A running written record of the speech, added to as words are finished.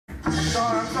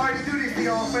I'm sorry to do this to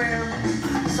y'all,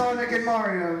 fam. Sonic and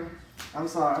Mario. I'm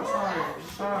sorry.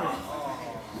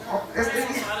 Oh,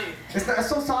 it's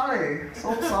so sorry.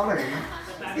 So sorry.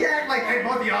 You act like hey,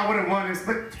 both of y'all would have won and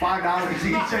split $5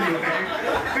 each anyway.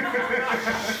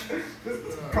 This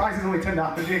prize is only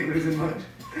 $10. You ain't losing much.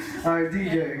 Alright,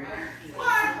 DJ.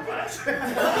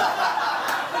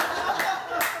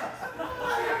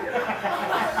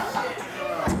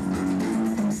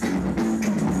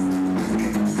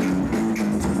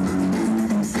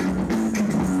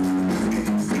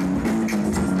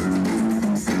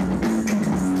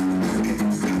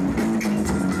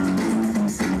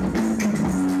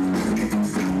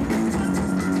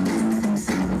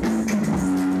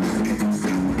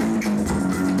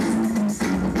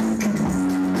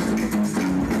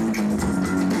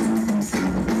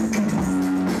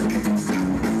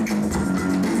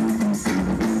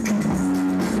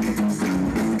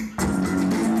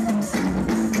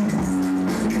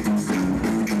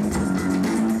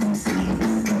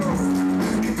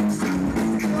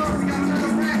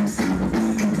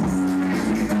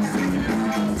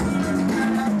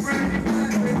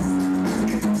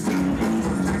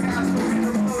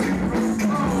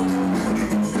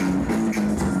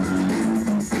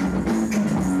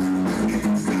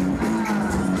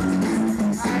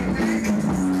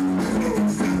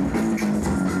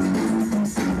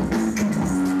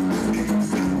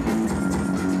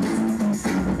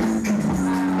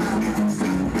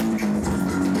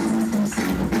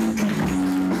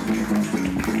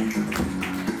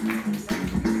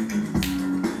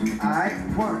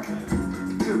 One,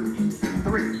 two,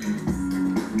 three.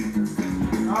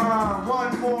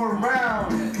 One more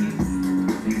round.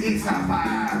 Isa pa,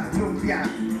 lumpia.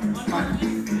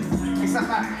 Isa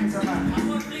pa.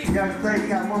 You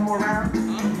got one more round?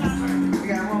 We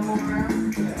got one more round?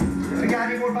 We got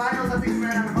any more vinyls? I think we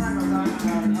ran out of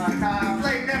vinyls.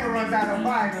 Blake never runs out of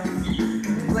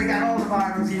vinyls. Blake got all the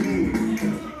vinyls you need.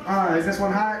 Is this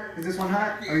one hot?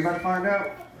 Are we about to find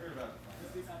out?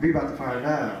 We about to find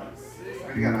out.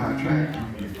 We got a hot track.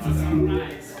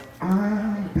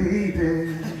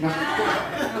 Baby.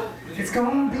 It's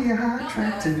gonna be a hot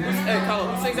track tonight. Hey, Cole,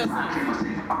 who sings that?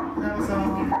 That was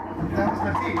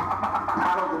my team.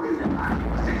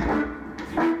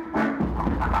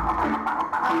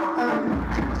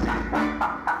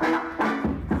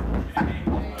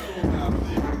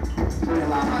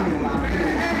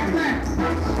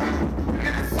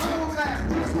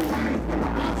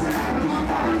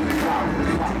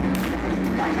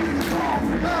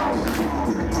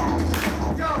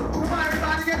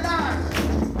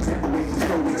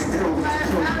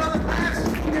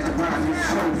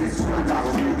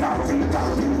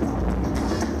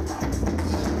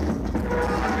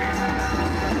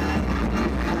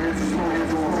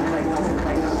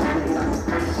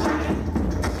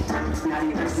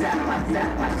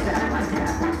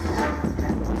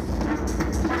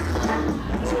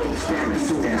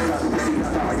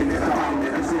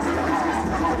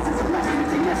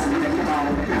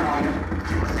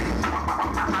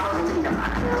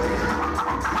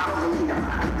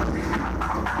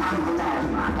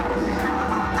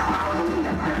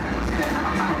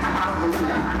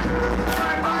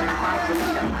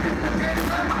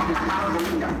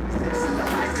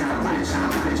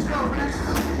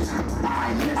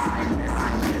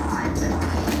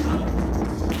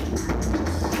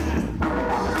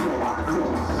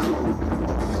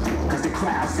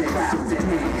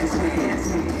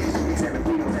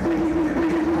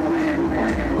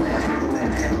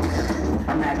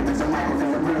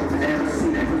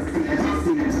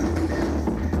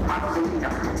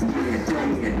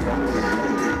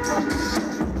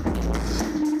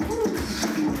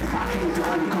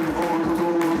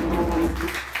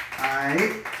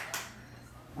 Alright.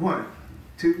 1,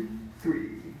 2, 3.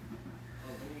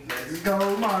 Let's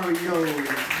go, Mario in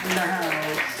the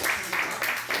house.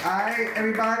 Alright,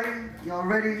 everybody, y'all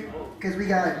ready? Because we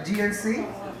got GNC,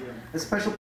 a special